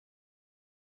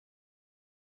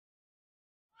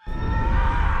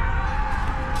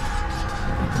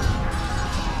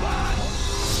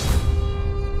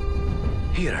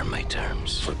Here are my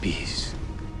terms for peace.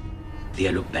 The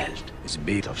yellow belt is a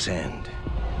bit of sand.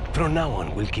 From now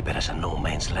on, we'll keep it as a no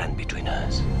man's land between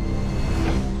us.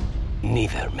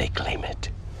 Neither may claim it.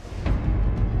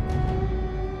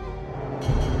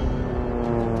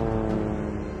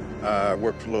 I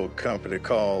work for a little company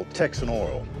called Texan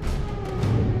Oil.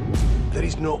 There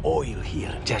is no oil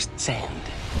here, just sand.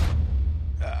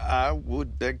 I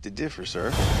would beg to differ,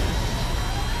 sir.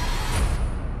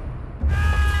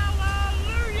 Hallelujah!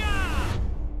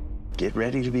 Get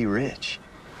ready to be rich.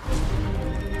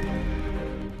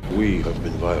 We have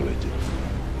been violated.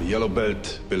 The yellow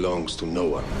belt belongs to no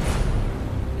one.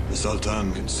 The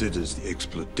Sultan considers the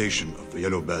exploitation of the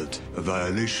yellow belt a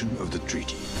violation of the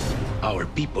treaty. Our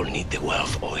people need the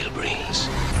wealth oil brings.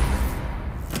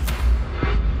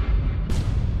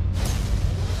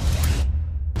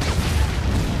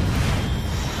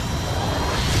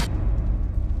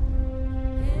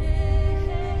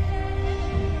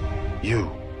 You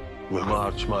will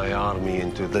march my army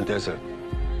into the desert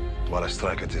while I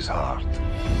strike at his heart.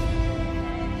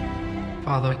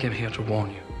 Father, I came here to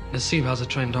warn you. Nasib has a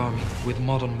trained army with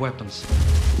modern weapons.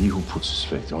 He who puts his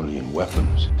faith only in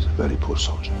weapons is a very poor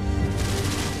soldier.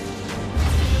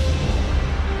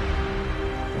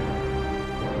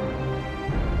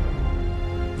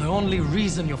 The only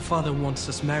reason your father wants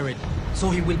us married, so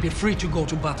he will be free to go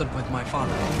to battle with my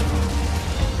father.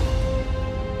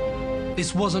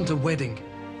 This wasn't a wedding.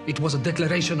 It was a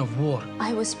declaration of war.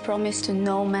 I was promised to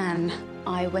no man.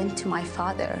 I went to my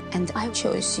father, and I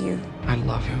chose you. I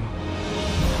love you.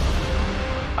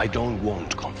 I don't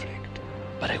want conflict,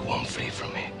 but I won't flee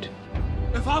from it.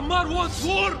 If Ammar wants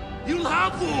war, you'll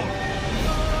have war!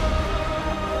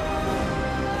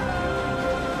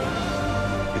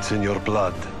 It's in your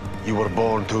blood. You were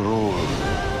born to rule.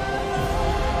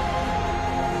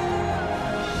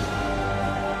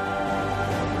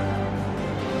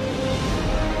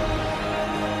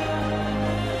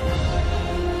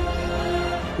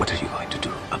 What are you going to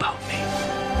do about me?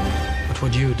 What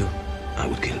would you do? I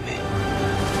would kill me.